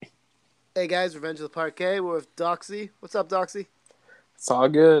Hey guys, Revenge of the Parquet. We're with Doxy. What's up, Doxy? It's all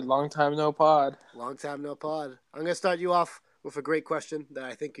good. Long time no pod. Long time no pod. I'm gonna start you off with a great question that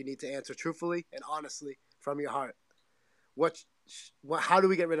I think you need to answer truthfully and honestly from your heart. What? How do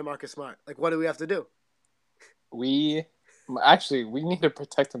we get rid of Marcus Smart? Like, what do we have to do? We we need to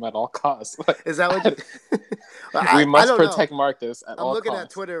protect him at all costs. Is that what? We I must don't know. protect Marcus at I'm all looking at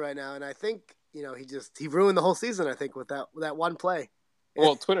costs. Twitter right now, and I think he ruined the whole season. I think with that one play.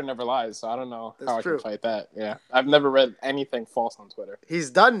 Well, Twitter never lies, so I don't know That's how I can true. fight that. Yeah, I've never read anything false on Twitter. He's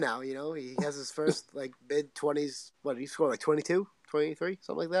done now. He has his first like mid 20s. What did he score? Like 22, 23,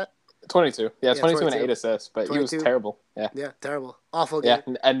 something like that. 22. Yeah, Yeah, 22 and 22. 8 assists, but he was 22. terrible. Yeah. Yeah, terrible, awful Yeah,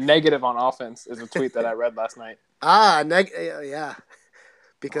 game. a negative on offense is a tweet that I read last night. Yeah,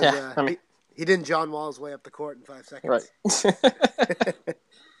 because Yeah, I mean, he didn't John Wall his way up the court in 5 seconds. right.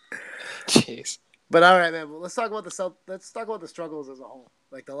 Jeez. But all right, man. Well, let's talk about the struggles as a whole.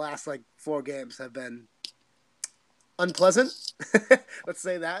 Like the last like 4 games have been unpleasant. Let's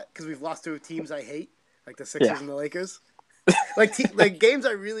say that because we've lost to teams I hate, like the Sixers Yeah. and the Lakers. like games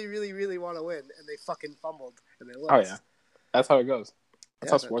I really, really, really want to win, and they fucking fumbled and they lost. Oh yeah, that's how it goes.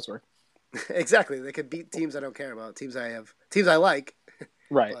 That's Yeah, how sports work. exactly. They could beat teams I don't care about, teams I like.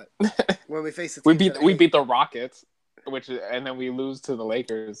 Right. But when we face the we teams beat that I we hate, beat the Rockets, and then we lose to the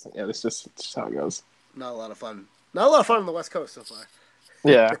Lakers. Yeah, that's just how it goes. not a lot of fun. Not a lot of fun on the West Coast so far.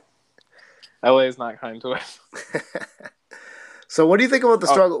 Yeah, LA is not kind to us. So, what do you think about the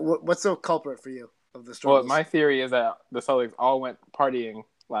Oh, struggle? What's the culprit for you of the well, struggles? my theory is that the Celtics all went partying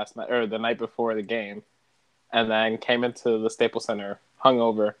last night or the night before the game, and then came into the Staples Center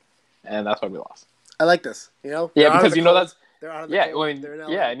hungover, and that's why we lost. I like this. Yeah, They're out of because the cold. that's They're out of the yeah, cold. They're in LA.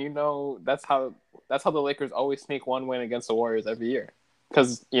 yeah, and that's how the Lakers always sneak one win against the Warriors every year.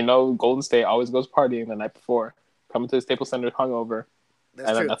 Because Golden State always goes partying the night before, coming to the Staples Center hungover, That's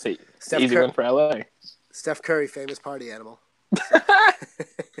and then true. that's an Steph easy Cur- win for LA. Steph Curry, famous party animal. So.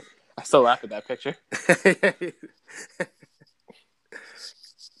 I still laugh at that picture.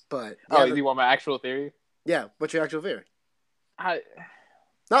 But Oh, do you want my actual theory? yeah, what's your actual theory? I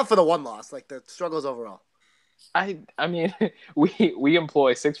Not for the one loss, like the struggles overall. I mean, we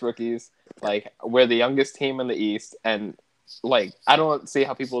employ 6 rookies. Like we're the youngest team in the East, and like I don't see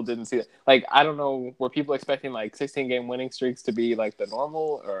how people didn't see that. Like I don't know, were people expecting like 16-game winning streaks to be like the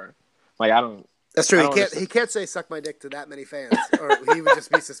normal, or like That's true. I He don't can't. understand. He can't say "suck my dick" to that many fans, or he would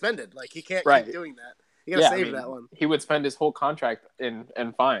just be suspended. Like he can't keep Right? doing that. You gotta Yeah, I save mean, that one. he would spend his whole contract in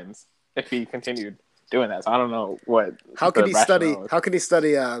fines if he continued doing that. So I don't know what How can the he study? rationale is. How can he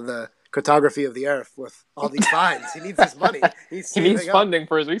study the cartography of the Earth with all these fines? He needs his money. He's He needs saving up. funding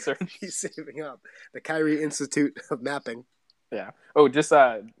for his research. He's saving up. The Kyrie Institute of Mapping. Yeah. Oh, just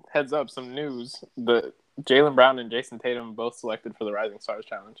heads up, some news. The Jaylen Brown and Jason Tatum both selected for the Rising Stars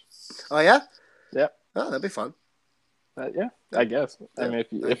Challenge. Oh yeah. Yep. Oh, that'd be fun. Yeah, I guess. I mean,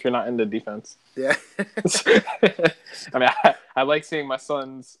 if you're not into defense, Yeah. I mean, I like seeing my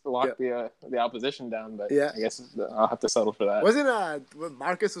sons lock the opposition down, but Yeah. I guess I'll have to settle for that. Wasn't when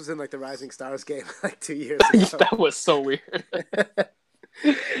Marcus was in like the Rising Stars game like 2 years ago? That was so weird.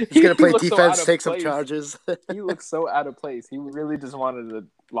 He's gonna play looked so defense, out of take some place. charges. He looked so out of place. He really just wanted to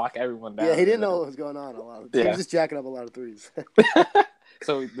lock everyone down. Yeah, he didn't know what was going on a lot. He Yeah. was just jacking up a lot of threes.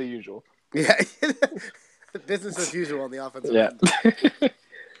 So the usual. Yeah. Business as usual on the offensive Yeah. end.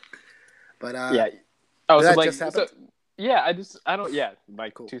 But Yeah. Oh, did so that like, just happen? yeah, I don't, yeah,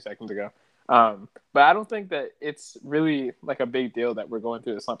 like Cool. 2 seconds ago. But I don't think that it's really like a big deal that we're going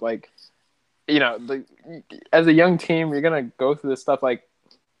through this slump. Like, as a young team, you're gonna go through this stuff. Like,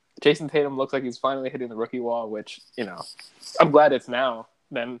 Jason Tatum looks like he's finally hitting the rookie wall, which I'm glad it's now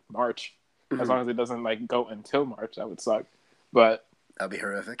than March. As long as it doesn't like go until March, that would suck. But That'd be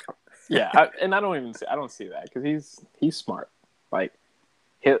horrific. yeah, I don't see that because he's smart. Like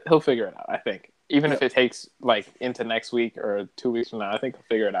he'll figure it out. I think even if it takes like into next week or 2 weeks from now, I think he'll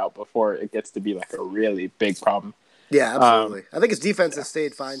figure it out before it gets to be like a really big problem. Yeah, absolutely. I think his defense has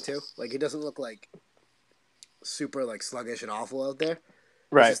stayed fine too. Like he doesn't look like super like sluggish and awful out there. It's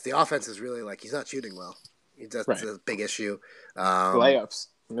Right. just the offense is really like he's not shooting well. That's Right. a big issue. Layups.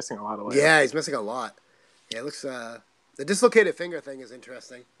 Missing a lot of layups. Yeah, he's missing a lot. Yeah, it looks the dislocated finger thing is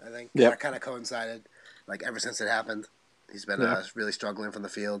interesting. I think Yep. that kind of coincided. Like ever since it happened, he's been Yeah. really struggling from the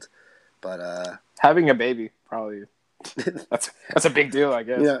field. But Having a baby probably that's a big deal, I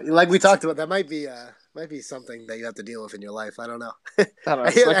guess. yeah, like we talked about, that might be something that you have to deal with in your life. I don't know. I don't know. I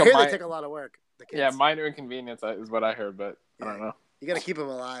It's hear, like I hear they take a lot of work. The kids. yeah, minor inconvenience is what I heard, but I don't know. You got to keep him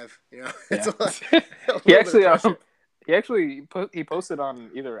alive. It's Yeah. a lot, he little bit of pressure. actually he posted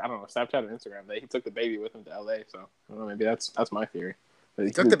on either I don't know Snapchat or Instagram that he took the baby with him to LA. So I don't know, maybe that's my theory.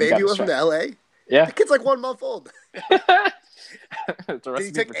 He took the baby with him to L.A.? Yeah. The kid's like 1 month old. It's a Did he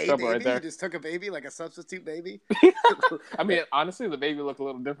recipe take for a trouble baby? right there. He just took a baby, like a substitute baby? I mean, honestly, the baby looked a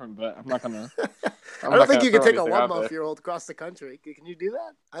little different, but I'm not gonna. I don't think you can take a anything out there. 1-month-old across the country. Can you do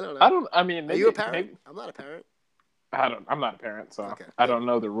that? I don't know. I don't. I mean, Are maybe, you a parent? maybe I'm not a parent. I don't. I'm not a parent, so Okay. I don't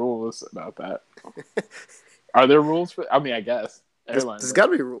know the rules about that. Are there rules for? I mean, I guess airlines. There's got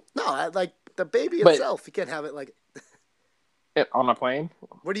to be rules. No, like the baby But- itself. You can't have it like. On a plane.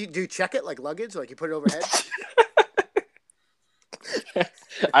 What do you do? Check it like luggage? Like you put it overhead?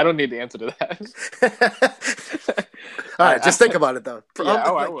 I don't need the answer to that. All right, just think about it though. Yeah,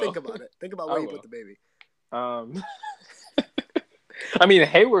 I Like, will. think about it. Think about where I you will. put the baby. I mean,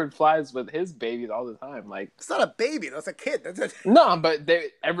 Hayward flies with his babies all the time. Like, It's not a baby. That's a kid. That's a. no, but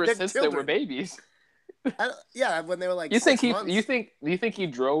ever They're since they were children. babies. Yeah, when they were like You think 6 months. you think he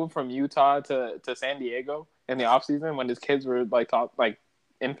drove from Utah to San Diego in the off season when his kids were like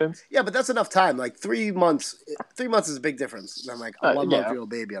infants? Yeah, but that's enough time. Like 3 months. 3 months is a big difference than like a 1 yeah. month-old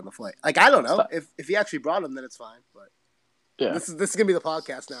baby on the flight. Like I don't know Stop. if he actually brought him, then it's fine. But Yeah. this is gonna be the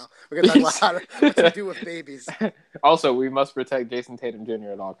podcast now. We're gonna talk about what to do with babies. Also, we must protect Jason Tatum Jr.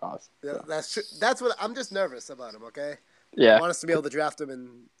 at all costs. That's true. That's what I'm just nervous about him. Okay. Yeah. I want us to be able to draft him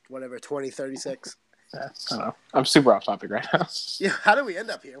in whatever 2036. I don't know. I'm super off topic right now. Yeah. How did we end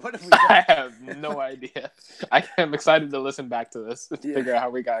up here? What have we I done? have no idea. I am excited to listen back to this to figure out how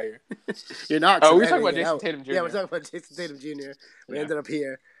we got here. You're not. Oh, we're talking editing about it Jason out. Tatum Jr. Yeah, we're talking about Jason Tatum Jr. We Yeah. ended up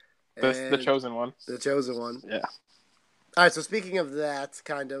here. The And chosen one. The chosen one. Yeah. All right. So speaking of that,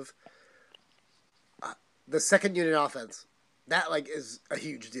 kind of the second unit offense, that like is a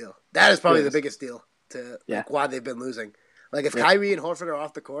huge deal. That is probably It the is. biggest deal to Yeah. like, why they've been losing. Like if Yep. Kyrie and Horford are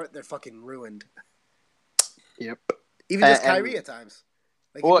off the court, they're fucking ruined. Yep. Even just And- Kyrie at times.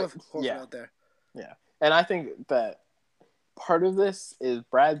 Like Well, even with Horford yeah. out there. Yeah. And I think that part of this is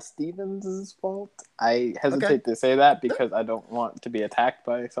Brad Stevens' fault. I hesitate to say that because I don't want to be attacked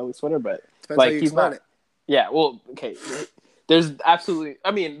by Celtics Twitter, but Depends like how you he's explain not. it. Yeah, well, okay. There's absolutely.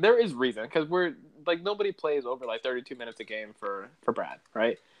 I mean, there is reason because we're like nobody plays over like 32 minutes a game for Brad,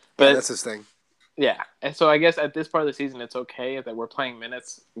 right? But Yeah, that's his thing. yeah, and so I guess at this part of the season, it's okay that we're playing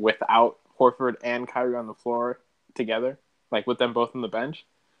minutes without Horford and Kyrie on the floor together, like with them both on the bench.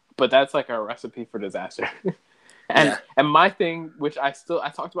 But that's like a recipe for disaster. And my thing, which I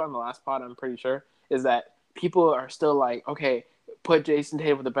talked about in the last pod, I'm pretty sure, is that people are still like, okay, put Jason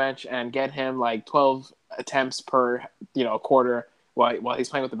Tatum on the bench and get him like 12 attempts per quarter while he's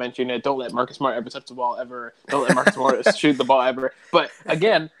playing with the bench unit. Don't let Marcus Smart ever touch the ball ever. Don't let Marcus Smart shoot the ball ever. But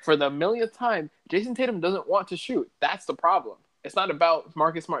again, for the millionth time, Jason Tatum doesn't want to shoot. That's the problem. It's not about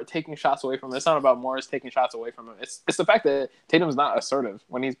Marcus Smart taking shots away from him. It's not about Morris taking shots away from him. It's the fact that Tatum's not assertive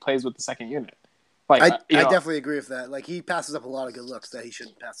when he plays with the second unit. Like I definitely agree with that. Like he passes up a lot of good looks that he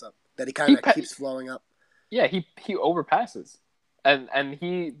shouldn't pass up. That he kind of keeps flowing up. Yeah, he overpasses, and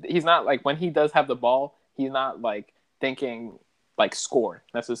he's not like when he does have the ball, he's not like thinking like score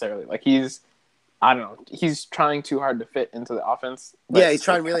necessarily. Like he's trying too hard to fit into the offense. Yeah, he's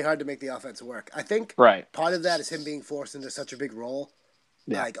trying really hard to make the offense work. I think right. part of that is him being forced into such a big role.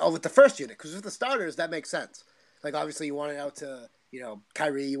 Yeah. Like with the first unit, because with the starters that makes sense. Like obviously you want it out to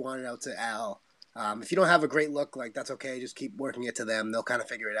Kyrie, you want it out to Al. If you don't have a great look, like that's okay. Just keep working it to them. They'll kind of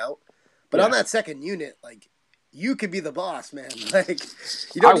figure it out. But on that second unit, like you could be the boss, man. Like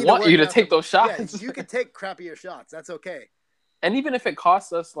you don't need want to you to take those shots. Yeah, you could take crappier shots. That's okay. And even if it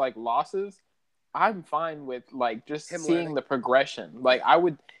costs us like losses, I'm fine with like just Him seeing learning. the progression. Like I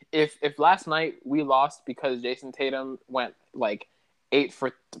would if last night we lost because Jason Tatum went like 8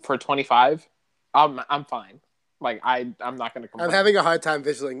 for 25, I'm fine. Like I'm not going to complain. I'm having a hard time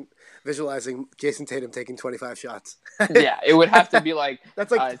visualizing Jason Tatum taking 25 shots. Yeah, it would have to be like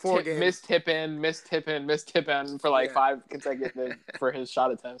That's like 4 games. miss tip in for like 5 consecutive for his shot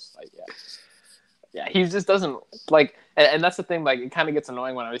attempts. Like yeah, he just doesn't like, and that's the thing. Like it kind of gets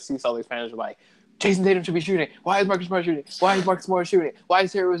annoying when I see Celtics fans are like, Jason Tatum should be shooting. Why is Marcus Smart shooting? Why is Marcus Smart shooting? Why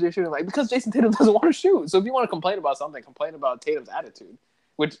is Terry Rozier shooting? Like because Jason Tatum doesn't want to shoot. So if you want to complain about something, complain about Tatum's attitude,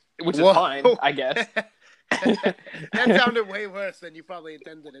 which is fine, I guess. That sounded way worse than you probably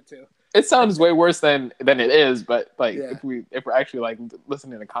intended it to. It sounds way worse than it is, but like Yeah. if we're actually like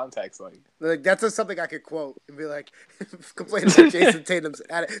listening to context, Like that's just something I could quote and be like, complain about Jason Tatum's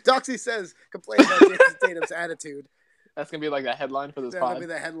attitude. Doxy says, complain about Jason Tatum's attitude. that's gonna be like the headline for this That'll pod. be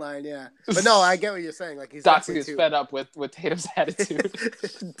the headline, yeah. But no, I get what you're saying. Like he's Doxy definitely is too... fed up with Tatum's attitude.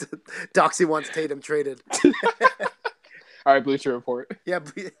 Doxy wants Tatum traded. All right, Bleacher Report. Yeah,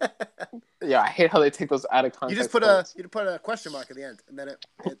 but Yeah, I hate how they take those out of context. you just put a question mark at the end, and then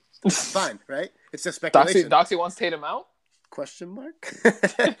it's fine, right? It's just speculation. Doxy wants Tatum out. Question mark?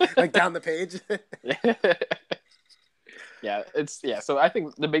 Like down the page. So I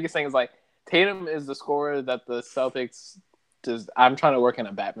think the biggest thing is like Tatum is the scorer that the Celtics just. I'm trying to work in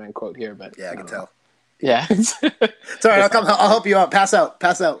a Batman quote here, but Yeah, I can tell. Yeah, Sorry, I'll help you out. Pass out.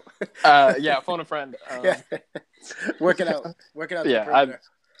 phone a friend. Yeah, work it out.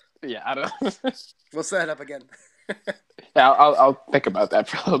 Yeah, I don't. We'll set it up again. Yeah, I'll think about that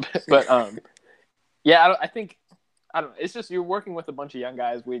for a little bit, but I think I don't know. It's just you're working with a bunch of young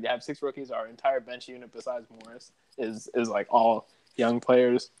guys. We have 6 rookies. Our entire bench unit, besides Morris, is like all young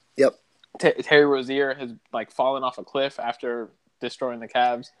players. Yep. Terry Rozier has like fallen off a cliff after destroying the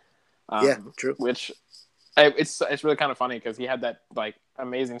Cavs. Yeah, true. Which it's really kind of funny because he had that like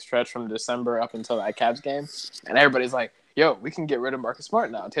amazing stretch from December up until that Cavs game, and everybody's like, "Yo, we can get rid of Marcus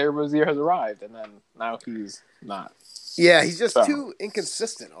Smart now. Terry Rozier has arrived," and then now he's not. Yeah, he's just too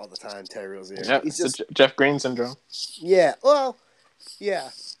inconsistent all the time, Terry Rozier. Yeah, he's just Jeff Green syndrome. Yeah, well, yeah.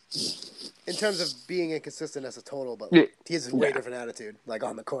 In terms of being inconsistent as a total, but he has a way different attitude, like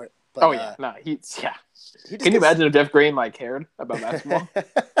on the court. But, Can you imagine if Jeff Green like cared about basketball?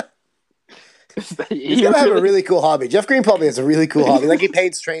 He's gonna have a really cool hobby. Jeff Green probably has a really cool hobby, like he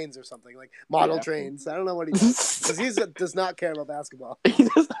paints trains or something, like model trains. I don't know what he does because he does not care about basketball.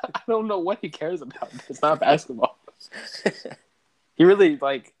 I don't know what he cares about. It's not basketball. He really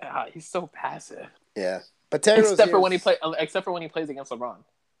he's so passive. Yeah, but Terry except for when he plays against LeBron.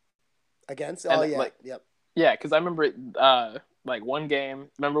 Against? Yep. Yeah, because I remember one game.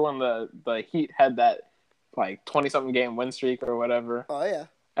 Remember when the Heat had that 20-something game win streak or whatever? Oh yeah.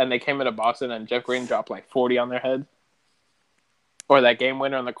 And they came into Boston and Jeff Green dropped 40 on their head. Or that game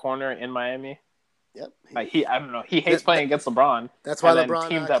winner in the corner in Miami. Yep. I don't know. He hates playing against LeBron. That's why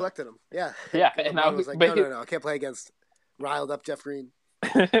LeBron collected him. Yeah. Yeah. And now was like, no, I can't play against riled up Jeff Green.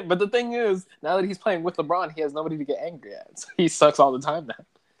 But the thing is, now that he's playing with LeBron, he has nobody to get angry at. So he sucks all the time now.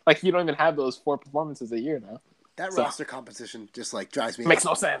 You don't even have those 4 performances a year now. That roster composition just drives me. Makes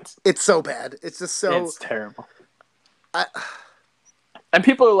no sense. It's so bad. It's just so. It's terrible. And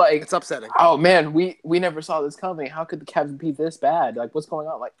people are like, it's upsetting. Oh man, we never saw this coming. How could the Cavs be this bad? What's going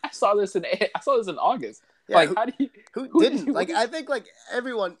on? I saw this in August. Yeah, who didn't? I think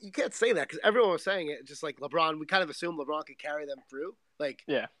everyone. You can't say that because everyone was saying it. Just LeBron, we kind of assumed LeBron could carry them through.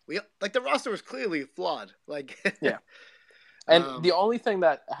 The roster was clearly flawed. Yeah. And the only thing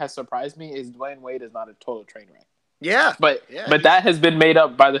that has surprised me is Dwayne Wade is not a total train wreck. Yeah, but that has been made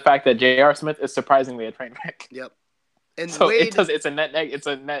up by the fact that J.R. Smith is surprisingly a train wreck. Yep. And so Wade, it's a net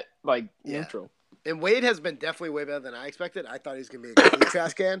neutral. And Wade has been definitely way better than I expected. I thought he was going to be a complete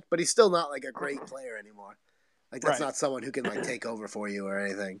trash can, but he's still not a great player anymore. That's not someone who can take over for you or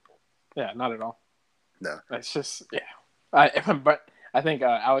anything. Yeah, not at all. No, it's just but I think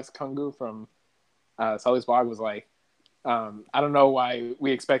Alex Kungu from Sully's blog was I don't know why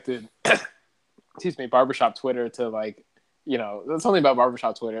we expected, barbershop Twitter to it's something about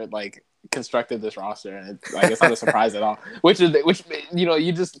barbershop Twitter constructed this roster, and it's not a surprise at all. Which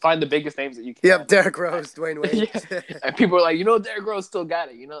you just find the biggest names that you can. Yep, Derrick Rose, Dwayne Wade. Yeah. And people are Derrick Rose still got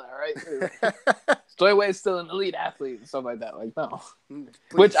it. You know that, right? Dwayne Wade's still an elite athlete and stuff like that. No. Please.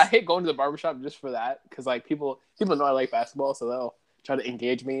 Which I hate going to the barbershop just for that because people know I like basketball, so they'll try to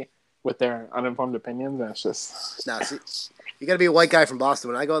engage me with their uninformed opinions, and it's just you got to be a white guy from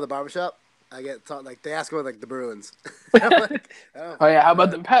Boston. When I go to the barbershop, I get taught they ask about the Bruins. How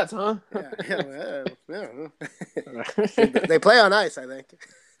about the Pats, huh? Yeah. They play on ice, I think.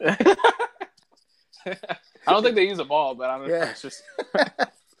 I don't think they use a ball, but I don't know. Yeah. It's just.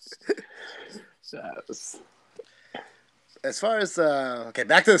 As far as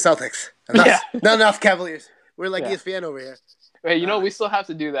back to the Celtics. Not enough Cavaliers. We're ESPN over here. Hey, we still have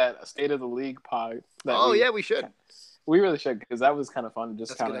to do that State of the League pod. We should. We really should because that was kind of fun.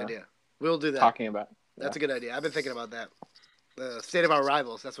 That's a good idea. We'll do that. Talking about. That's a good idea. I've been thinking about that. The state of our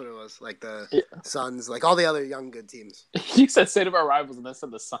rivals. That's what it was. The Suns, all the other young good teams. You said state of our rivals, and then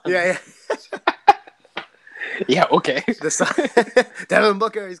said the Suns. Yeah. Yeah. Okay. The Suns. Devin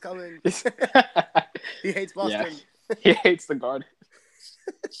Booker, he's coming. He hates Boston. Yeah. He hates the Garden.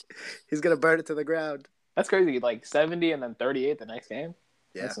 He's gonna burn it to the ground. That's crazy. 70 and then 38 the next game.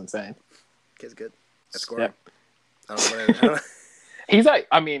 Yeah. That's insane. Kid's good. That's scoring. Yeah. I don't know. He's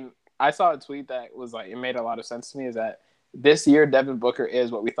I saw a tweet that was it made a lot of sense to me is that this year Devin Booker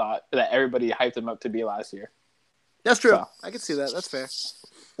is what we thought that everybody hyped him up to be last year. That's true. So, I can see that. That's fair.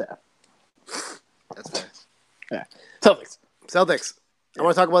 Yeah. That's fair. Yeah. Celtics. I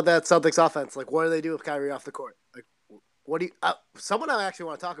want to talk about that Celtics offense. What do they do with Kyrie off the court? What do you? Someone I actually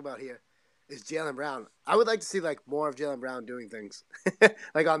want to talk about here is Jaylen Brown. I would like to see more of Jaylen Brown doing things on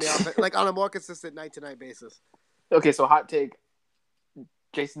the offense, on a more consistent night to night basis. Okay, so hot take: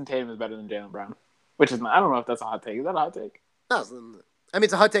 Jason Tatum is better than Jaylen Brown, which is not, I don't know if that's a hot take. Is that a hot take? No, I mean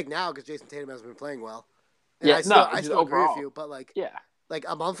it's a hot take now because Jason Tatum hasn't been playing well, and Yeah, no, I just still agree with overall. you. But Yeah, like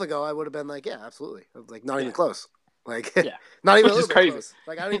a month ago, I would have been like, yeah, absolutely, like not even yeah, close, like yeah. not even Which a is little bit crazy. close.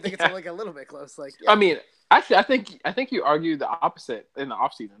 Like I don't even think it's Yeah. like a little bit close. Like I yeah. mean, actually, I think you argued the opposite in the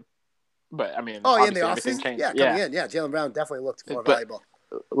offseason. But I mean, Oh, yeah, in the obviously everything offseason? changed. Yeah, coming in. Yeah, Jaylen Brown definitely looked more But valuable.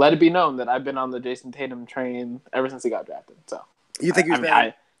 let it be known that I've been on the Jason Tatum train ever since he got drafted. So You think he was I mean,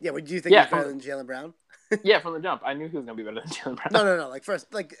 better? Yeah, do you think he was better than Jaylen Brown? from the jump, I knew he was gonna be better than Jaylen Brown. No. Like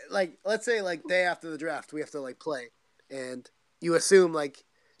first, like let's say like day after the draft, we have to like play, and you assume like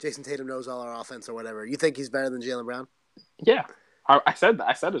Jason Tatum knows all our offense or whatever. You think he's better than Jaylen Brown? Yeah, I said that.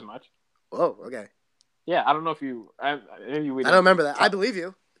 I said as much. Whoa, okay. Yeah, I don't know if you. Maybe we. I don't remember that. I believe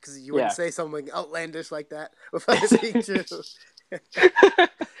you because you wouldn't say something outlandish like that without it being true.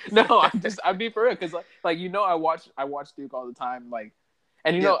 No, I'm being for real because like I watch Duke all the time, like,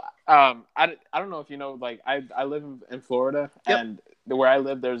 and I don't know if you know, like I live in Florida, and where I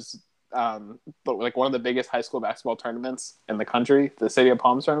live there's like one of the biggest high school basketball tournaments in the country, the City of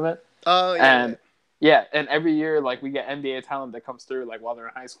Palms tournament. Oh yeah. And yeah, and every year like we get NBA talent that comes through like while they're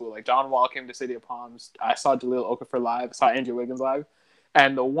in high school. Like John Wall came to City of Palms. I saw Jahlil Okafor live. Saw Andrew Wiggins live.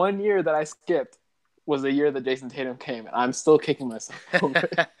 And the one year that I skipped was the year that Jason Tatum came, and I'm still kicking myself over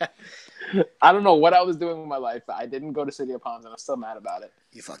it. I don't know what I was doing with my life, but I didn't go to City of Palms, and I'm still mad about it.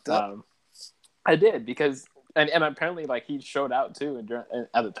 You fucked up. I did because, and apparently like he showed out too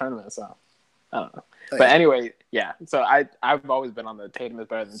at the tournament. So I don't know. But anyway, yeah. So I've always been on the Tatum is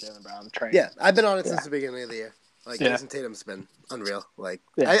better than Jaylen Brown train. Yeah, I've been on it since the beginning of the year. Like Jason Tatum's been unreal. Like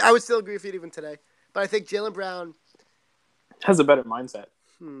I would still agree with you even today, but I think Jaylen Brown has a better mindset.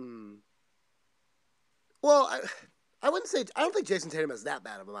 Well, I wouldn't say. I don't think Jason Tatum has that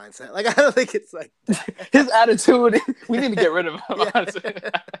bad of a mindset. Like I don't think it's like his attitude. We need to get rid of him.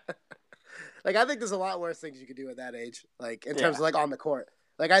 Like I think there's a lot worse things you could do at that age. Like in terms of like on the court.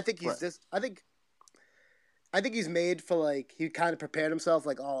 Like I think he's just. I think he's made for like he kind of prepared himself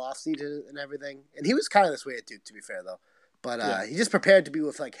like all off season and everything. And he was kind of this way at Duke, to be fair though. But he just prepared to be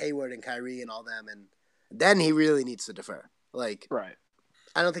with like Hayward and Kyrie and all them, and then he really needs to defer. Like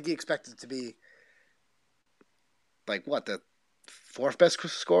I don't think he expected to be like what, the fourth best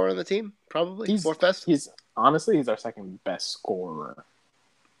scorer on the team? Probably fourth best. He's our second best scorer.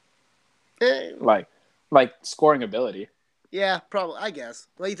 Like scoring ability. Yeah, probably. I guess.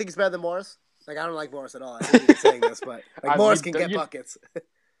 Well, you think he's better than Morris? Like I don't like Morris at all. I think he's saying this, but like Morris can get buckets.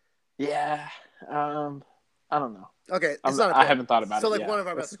 Yeah. I don't know. Okay, it's not. I haven't thought about it. So like one of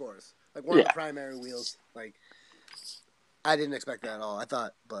our best scorers, like one of the primary wheels. Like I didn't expect that at all. I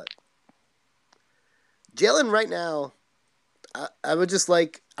thought, but Jaylen right now, I would just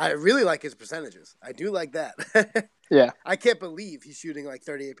like. I really like his percentages. I do like that. Yeah. I can't believe he's shooting like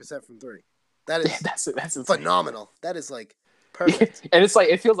 38% from three. That is that's phenomenal. That is like perfect. And it's like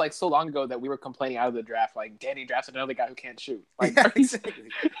it feels like so long ago that we were complaining out of the draft, like Danny drafted another guy who can't shoot. Like exactly.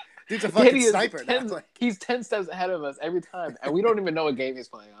 Dude's a fucking sniper. He's 10 steps ahead of us every time, and we don't even know what game he's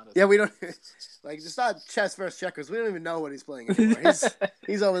playing. Honestly. Yeah, we don't. Like it's not chess versus checkers. We don't even know what he's playing anymore.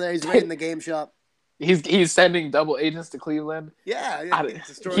 He's over there. He's raiding the game shop. He's sending double agents to Cleveland. Yeah, he's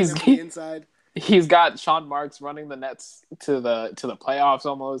destroying them from the inside. He's got Sean Marks running the Nets to the playoffs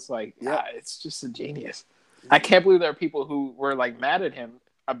almost. Like, it's just a genius. I can't believe there are people who were like mad at him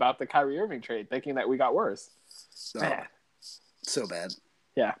about the Kyrie Irving trade, thinking that we got worse. So bad.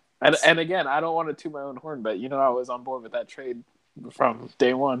 Yeah, and again, I don't want to toot my own horn, but I was on board with that trade from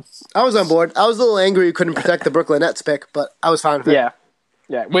day one. I was on board. I was a little angry you couldn't protect the Brooklyn Nets pick, but I was fine with it.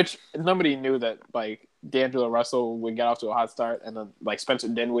 Yeah. Which nobody knew that like D'Angelo Russell would get off to a hot start, and then like Spencer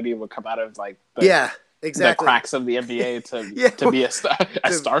Dinwiddie would come out of like the cracks of the NBA to be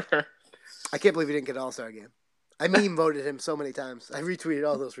a starter. I can't believe he didn't get an All-Star game. I meme voted him so many times. I retweeted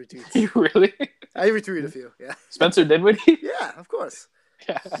all those retweets. You really? I retweeted a few. Yeah. Spencer Dinwiddie? Yeah, of course.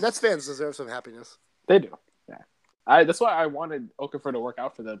 Yeah. Nets fans deserve some happiness. They do. Yeah. That's why I wanted Okafor to work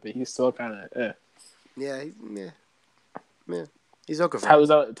out for them, but he's still kind of Yeah. He's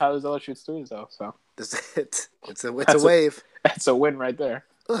Okafor. Tyler Zeller shoots threes though, so it's a wave. That's a win right there.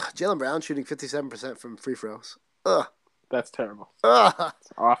 Jaylen Brown shooting 57% from free throws. Ugh. That's terrible.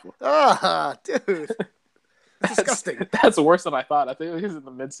 It's awful. Dude. That's disgusting. That's worse than I thought. I think he was in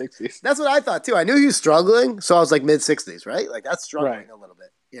the mid-60s. That's what I thought too. I knew he was struggling, so I was like mid-60s, right? Like that's struggling a little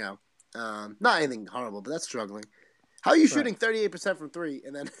bit, Not anything horrible, but that's struggling. How are you shooting 38% from three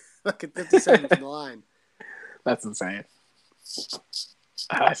and then fucking 57 from the line? That's insane.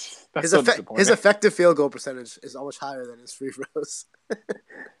 His effective field goal percentage is almost higher than his free throws.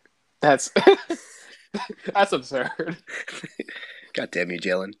 That's That's absurd. God damn you,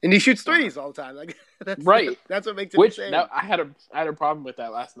 Jalen! And he shoots threes all the time. Like Right. that's what makes it Which insane. now I had a problem with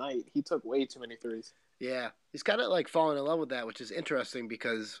that last night. He took way too many threes. Yeah, he's kind of like falling in love with that, which is interesting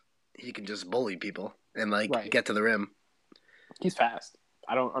because he can just bully people and like Right. get to the rim. He's fast.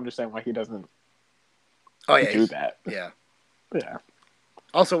 I don't understand why he doesn't Oh yeah, do that. Yeah. Yeah.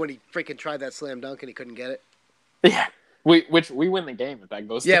 Also, when he freaking tried that slam dunk and he couldn't get it. Yeah. We win the game if that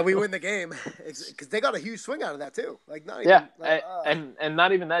goes. Yeah, through. we win the game because they got a huge swing out of that too. Like not even. Yeah, Like, and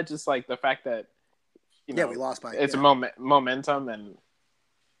not even that. Just like the fact that we lost by. It's a momentum and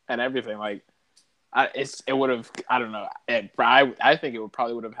everything. Like it would have. I don't know. I think it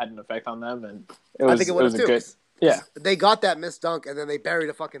probably would have had an effect on them, and I think it would have too. Good, yeah, they got that missed dunk and then they buried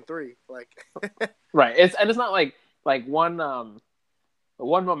a fucking three. Like right. It's not like one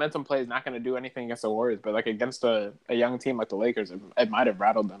momentum play is not going to do anything against the Warriors, but like against a young team like the Lakers, it might have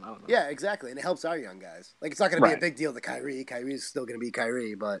rattled them. I don't know. Yeah, exactly, and it helps our young guys. Like it's not going to be a big deal to Kyrie. Kyrie's still going to be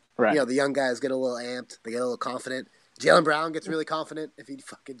Kyrie, but the young guys get a little amped. They get a little confident. Jaylen Brown gets really confident if he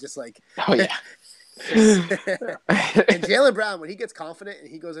fucking just like. Oh yeah. And Jaylen Brown, when he gets confident and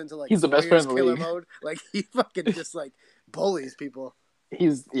he goes into like he's the best player in the league mode, like he fucking just like bullies people.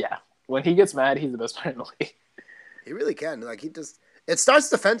 When he gets mad, he's the best player in the league. He really can. Like it starts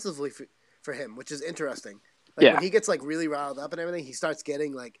defensively for him, which is interesting. Like when he gets like really riled up and everything, he starts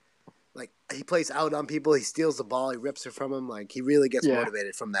getting like he plays out on people. He steals the ball. He rips it from him. Like he really gets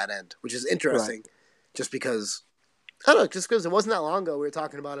motivated from that end, which is interesting. Right. Just because I don't know, just because it wasn't that long ago we were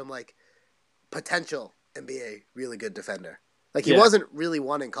talking about him like potential and be a really good defender. Like he wasn't really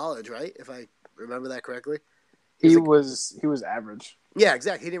one in college, right? If I remember that correctly. He was average. Yeah,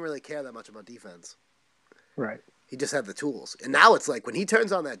 exactly. He didn't really care that much about defense. Right. He just had the tools. And now it's like when he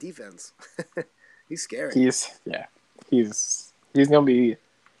turns on that defense, he's scary. He's going to be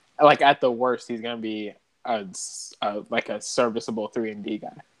like at the worst he's going to be like a serviceable 3-and-D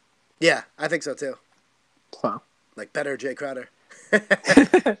guy. Yeah, I think so too. Huh. Like better Jay Crowder.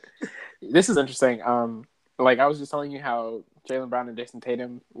 This is interesting. Like I was just telling you how Jaylen Brown and Jason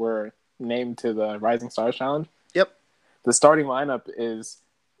Tatum were named to the Rising Stars Challenge. Yep. The starting lineup is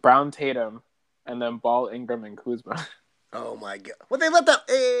Brown, Tatum, and then Ball, Ingram, and Kuzma. Oh my god! Well, they let that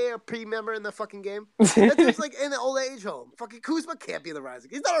AARP member in the fucking game. That dude's like in the old age home. Fucking Kuzma can't be the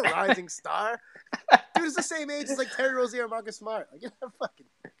rising. He's not a rising star. Dude is the same age as like Terry Rozier or Marcus Smart. Like fucking.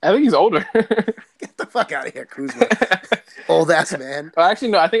 I think he's older. Get the fuck out of here, Kuzma. Old ass man. Well, actually,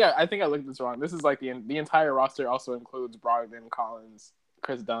 no. I think I looked this wrong. This is like the entire roster also includes Brogdon, Collins,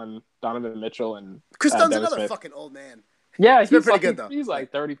 Chris Dunn, Donovan Mitchell, and Chris Dunn's Dennis another Smith. fucking old man. Yeah, he's pretty like, good though. He's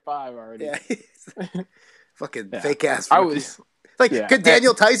like 35 already. Yeah. Fucking fake ass. Could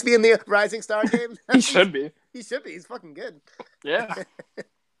Daniel Tice be in the Rising Star game? He should be. He should be. He's fucking good. Yeah.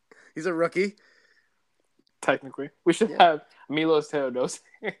 He's a rookie. Technically, we should have Milos Teodosic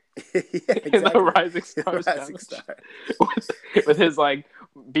exactly. in the Rising Stars with his like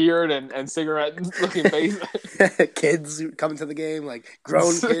beard and cigarette looking face. Kids coming to the game, like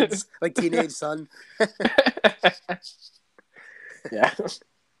grown kids, like teenage son. Yeah.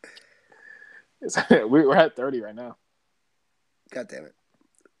 We're at 30 right now. God damn it.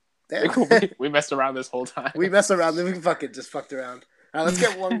 Damn. We messed around this whole time. We messed around. Then we fucking just fucked around. All right, let's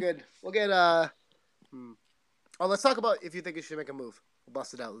get one good. We'll get let's talk about if you think it should make a move. We'll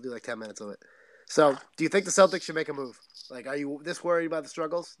bust it out. We'll do like 10 minutes of it. So, do you think the Celtics should make a move? Like, are you this worried about the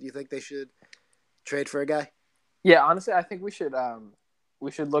struggles? Do you think they should trade for a guy? Yeah, honestly, I think we should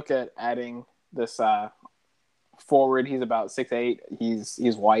look at adding this forward. He's about 6'8".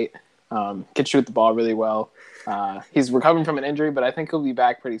 He's white. Can shoot the ball really well. He's recovering from an injury, but I think he'll be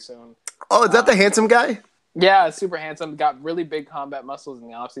back pretty soon. Oh, is that the handsome guy? Yeah, super handsome. Got really big combat muscles in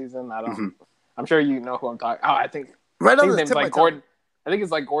the offseason. I'm sure you know who I'm talking. Oh, I think his name's like Gordon. I think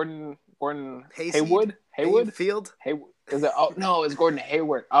it's like Gordon Haywood. Field. Haywood. Is it? Oh no, it's Gordon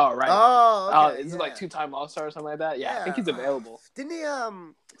Hayward. Oh right. Oh, okay, is it like 2-time All-Star or something like that? Yeah, I think he's available. Didn't he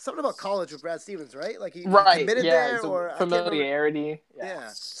something about college with Brad Stevens, right? Like he committed there or familiarity. Yeah,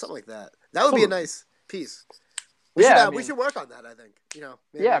 something like that. That would be a nice piece. We should work on that. I think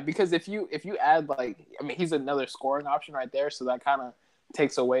maybe. Yeah, because if you add he's another scoring option right there, so that kind of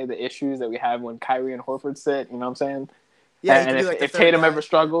takes away the issues that we have when Kyrie and Horford sit. You know what I'm saying? Yeah, and if Tatum ever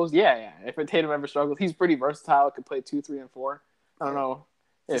struggles, if Tatum ever struggles, he's pretty versatile. Could play 2, 3, and 4. I don't know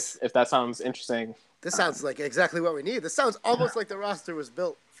if that sounds interesting. This sounds like exactly what we need. This sounds almost like the roster was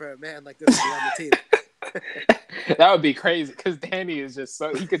built for a man like this to be on the team. That would be crazy because Danny is just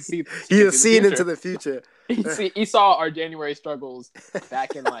so he could see. He has seen into the future. He saw our January struggles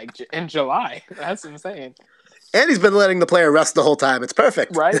back in in July. That's insane. And he's been letting the player rest the whole time. It's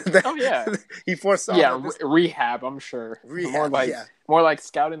perfect. Right? Oh yeah. He foresaw Yeah, this. rehab, I'm sure. Rehab, more like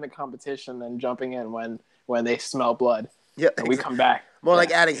scouting the competition than jumping in when they smell blood. Yeah, And we come back. More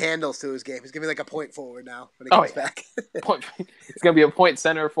like adding handles to his game. He's gonna be like a point forward now when he comes back. It's gonna be a point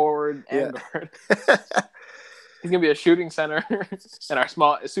center, forward, and guard. He's gonna be a shooting center in our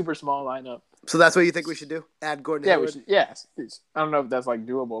super small lineup. So that's what you think we should do? Add Gordon Hayward? We should. Yes. I don't know if that's like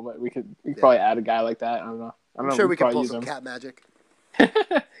doable, but we could probably add a guy like that. I don't know. I'm sure we could pull some cat magic.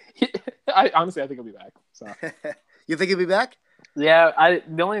 I honestly, I think he'll be back. So you think he'll be back? Yeah.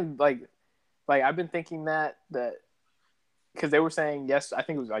 The only like I've been thinking that because they were saying I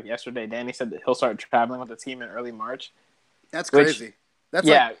think it was like yesterday. Danny said that he'll start traveling with the team in early March. That's crazy. That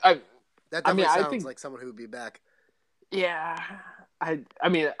definitely sounds like someone who would be back. Yeah, I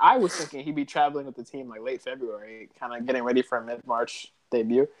was thinking he'd be traveling with the team like late February, kind of getting ready for a mid-March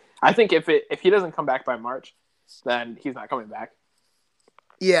debut. I think if he doesn't come back by March, then he's not coming back.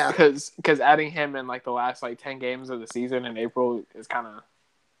 Yeah, because adding him in like the last like 10 games of the season in April is kind of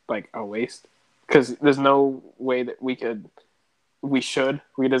like a waste. Because there's no way that we should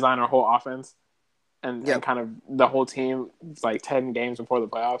redesign our whole offense and kind of the whole team. It's like 10 games before the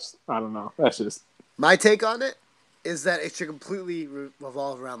playoffs. I don't know. That's just my take on it. Is that it should completely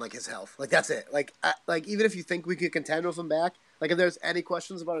revolve around like his health. Like that's it. Like even if you think we could contend with him back, like if there's any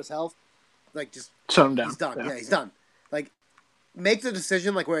questions about his health, like just shut him down. He's done. Yeah, he's done. Like make the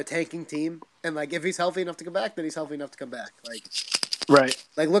decision like we're a tanking team, and like if he's healthy enough to come back, then he's healthy enough to come back. Like right.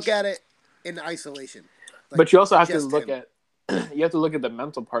 Like look at it in isolation. Like, but you also have to look at the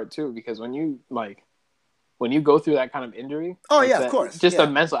mental part too, because when you go through that kind of injury, of course, just the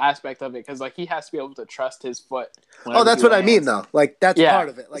mental aspect of it, because like he has to be able to trust his foot. That's what I mean, though. Like that's part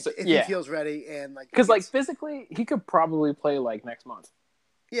of it. Like if he feels ready and like because like physically, he could probably play like next month.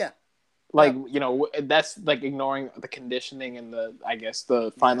 Yeah, like that's like ignoring the conditioning and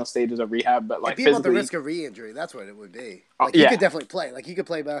the final stages of rehab. But like being at the risk of re-injury, that's what it would be. Like he could definitely play. Like he could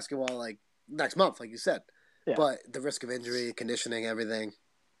play basketball like next month, like you said. Yeah. But the risk of injury, conditioning, everything.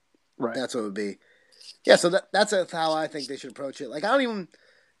 Right. That's what it would be. Yeah, so that's how I think they should approach it. Like, I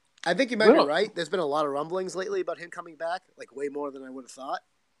think you might be right. There's been a lot of rumblings lately about him coming back, like way more than I would have thought.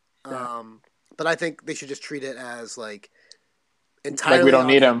 Yeah. But I think they should just treat it as like entirely. Like we don't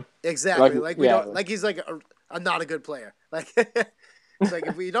need him. Exactly. Like we don't. Like he's like a not a good player. Like it's like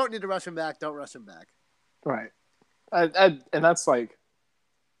if we don't need to rush him back, don't rush him back. Right. And that's like,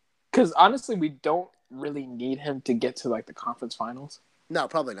 because honestly, we don't really need him to get to like the conference finals. No,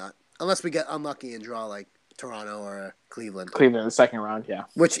 probably not. Unless we get unlucky and draw like Toronto or Cleveland. Cleveland in the second round, yeah.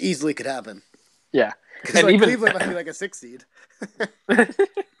 Which easily could happen. Yeah. Because like, Cleveland might be like a 6 seed.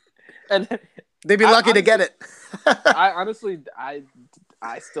 And they'd be lucky to get it. I honestly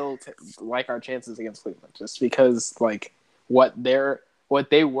still like our chances against Cleveland just because like what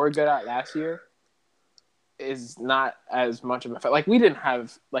they were good at last year is not as much of a like we didn't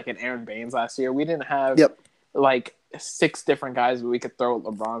have like an Aaron Baines last year. We didn't have like 6 different guys we could throw at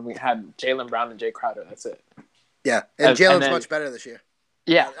LeBron. We had Jaylen Brown and Jay Crowder. That's it. Yeah, and Jalen's much better this year.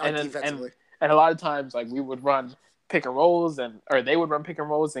 Yeah, defensively. And a lot of times, like we would run pick and rolls, or they would run pick and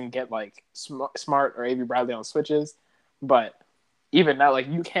rolls and get like Smart or Avery Bradley on switches. But even now, like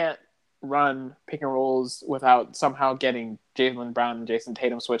you can't run pick and rolls without somehow getting Jaylen Brown and Jason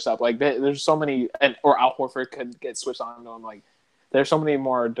Tatum switched up. Like there's so many, or Al Horford could get switched on to him. Like there's so many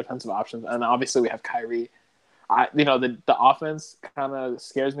more defensive options, and obviously we have Kyrie. The offense kind of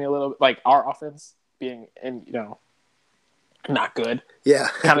scares me a little bit. Like our offense being not good. Yeah.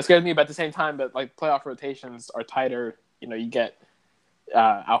 Kind of scares me, but at the same time, but like playoff rotations are tighter. You get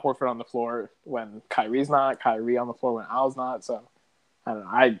Al Horford on the floor when Kyrie's not, Kyrie on the floor when Al's not. So I don't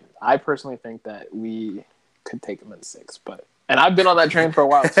know. I personally think that we could take them in 6, and I've been on that train for a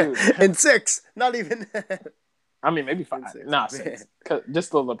while too. In 6, not even. I mean, maybe 5. Nah, 6.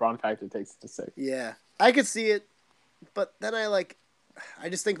 Just the LeBron factor takes it to 6. Yeah, I could see it, but then I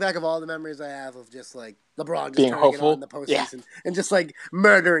just think back of all the memories I have of just like LeBron just being turning hopeful it on in the postseason and just like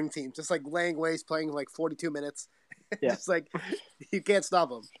murdering teams, just like laying waste, playing like 42 minutes. Yeah. Just like you can't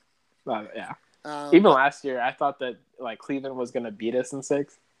stop him. Yeah. Even last year, I thought that like Cleveland was gonna beat us in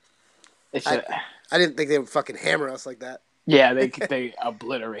 6. I didn't think they would fucking hammer us like that. Yeah, they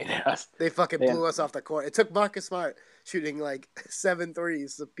obliterated us. They fucking blew us off the court. It took Marcus Smart shooting like 7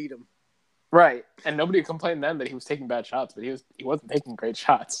 threes to beat him. Right, and nobody complained then that he was taking bad shots, but he wasn't taking great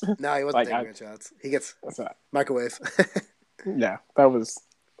shots. No, he wasn't taking great shots. He gets microwave. Yeah, that was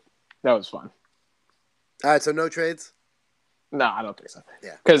fun. All right, so no trades? No, I don't think so.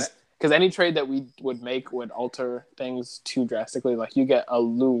 Yeah, because any trade that we would make would alter things too drastically. Like you get a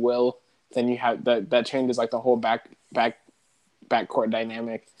Lou Will then you have that changes like the whole backcourt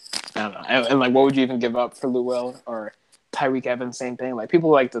dynamic. I don't know. And like, what would you even give up for Lou Will or Tyreek Evans? Same thing. Like, people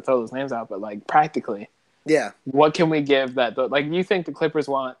like to throw those names out, but like practically, Yeah. what can we give that? Like, you think the Clippers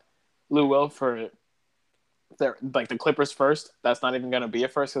want Lou Will for their like the Clippers first? That's not even going to be a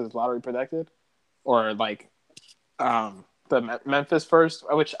first because it's lottery protected, or like the Memphis first,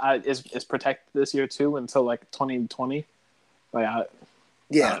 which is protected this year too until like 2020. Like,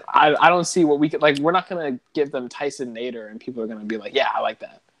 Yeah. I don't see what we could like. We're not gonna give them Tyson Nader, and people are gonna be like, "Yeah, I like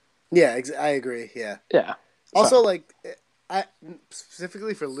that." Yeah, I agree. Yeah. Yeah. Also, So, like, I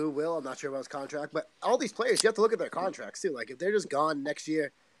specifically for Lou Will, I'm not sure about his contract, but all these players, you have to look at their contracts too. Like, if they're just gone next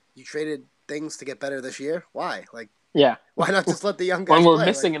year, you traded things to get better this year. Why? Like, yeah. why not just let the young When guys we're play?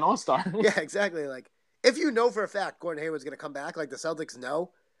 missing Like, an all-star. yeah, exactly. Like, if you know for a fact Gordon Hayward's going to come back, like the Celtics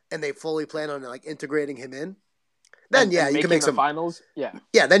know, and they fully plan on like integrating him in, then and, yeah, and you can making make the some. finals. Yeah.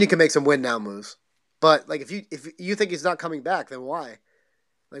 Yeah, then you can make some win now moves. But like, if you think he's not coming back, then why?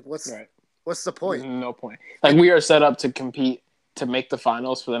 Like, Right. what's the point? No point. Like, we are set up to compete to make the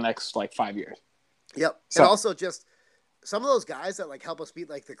finals for the next like 5 years. Yep. So, And also just some of those guys that like help us beat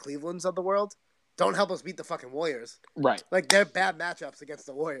like the Clevelands of the world don't help us beat the fucking Warriors. right. Like they're bad matchups against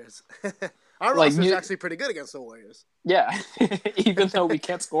the Warriors. Our Like, roster's actually pretty good against the Warriors. Yeah. Even though we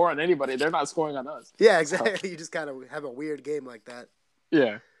can't score on anybody, they're not scoring on us. Yeah, exactly. So, you just kind of have a weird game like that.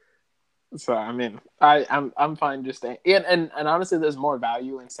 Yeah. So I mean, I'm fine just staying. And honestly, there's more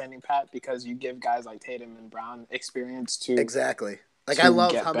value in standing pat because you give guys like Tatum and Brown experience to exactly. Like I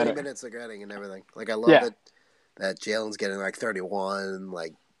love how better. many minutes they're getting and everything. Like I love that Jalen's getting like 31,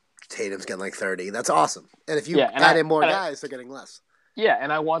 like Tatum's getting like 30. That's awesome. And if you add in more guys, they're getting less. Yeah,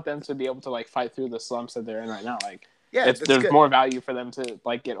 and I want them to be able to like fight through the slumps that they're in right now. Like, yeah, there's more value for them to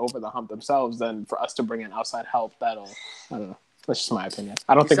like get over the hump themselves than for us to bring in outside help. I don't know. That's just my opinion.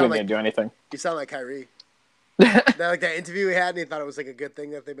 I don't think we're gonna do anything. You sound like Kyrie. Like that interview we had, and he thought it was like a good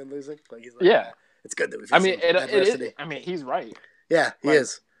thing that they've been losing. Like he's like, yeah, it's good that we've. I mean, it is. I mean, he's right. Yeah, he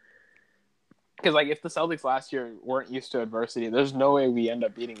is. Because like, if the Celtics last year weren't used to adversity, there's no way we end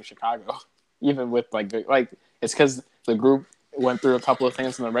up beating Chicago, even with like it's because the group went through a couple of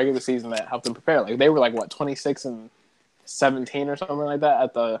things in the regular season that helped them prepare. Like they were like 26-17 or something like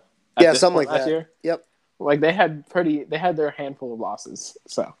that at something like that. Year. Yep. Like they had their handful of losses.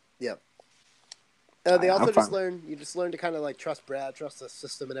 So. Yep. They also just learn. You just learn to kind of like trust Brad, trust the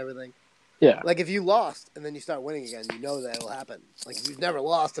system and everything. Yeah. Like if you lost and then you start winning again, you know that it'll happen. Like if you've never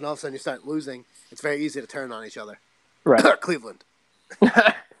lost and all of a sudden you start losing, it's very easy to turn on each other. Right. Cleveland.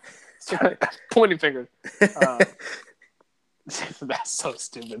 Pointing fingers. That's so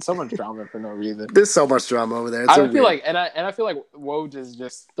stupid. So much drama for no reason. There's so much drama over there. I feel like Woj is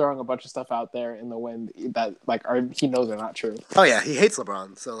just throwing a bunch of stuff out there in the wind that like he knows are not true. Oh yeah, he hates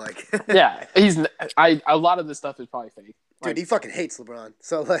LeBron. So like, yeah, a lot of this stuff is probably fake. Dude, he fucking hates LeBron.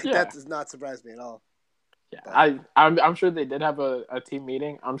 So like, that does not surprise me at all. Yeah, I'm sure they did have a team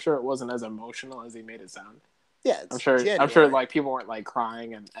meeting. I'm sure it wasn't as emotional as he made it sound. Yeah, I'm sure like people weren't like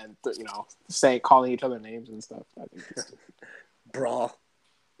crying and calling each other names and stuff. I think brawl.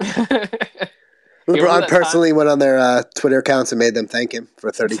 LeBron personally went on their Twitter accounts and made them thank him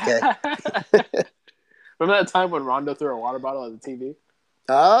for $30K. Remember that time when Rondo threw a water bottle at the TV?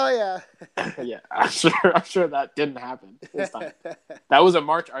 Oh yeah. Yeah, I'm sure that didn't happen this time. That was a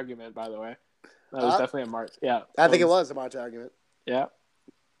March argument, by the way. That was definitely a March. Yeah, I think it was a March argument. Yeah,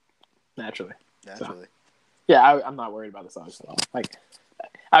 naturally. So. Yeah, I'm not worried about the Celtics at all. Like,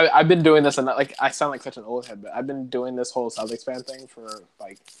 I've been doing this, and like I sound like such an old head, but I've been doing this whole Celtics fan thing for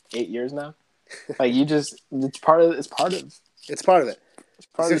like 8 years now. Like, it's part of it. It's part of it.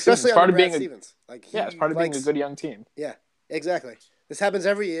 Especially under Brad Stevens. It's part of being a good young team. Yeah, exactly. This happens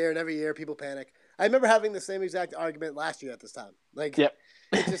every year, and every year people panic. I remember having the same exact argument last year at this time. Like, yep.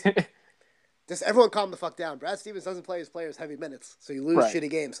 Just everyone calm the fuck down. Brad Stevens doesn't play his players heavy minutes, so you lose shitty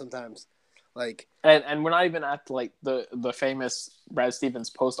games sometimes. Like, and we're not even at like the famous Brad Stevens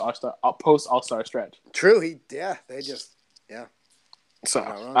post All-Star stretch. True, they just So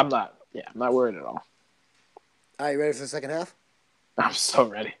I'm not worried at all. All right, you ready for the second half? I'm so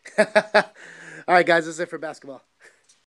ready. All right, guys, that's it for basketball.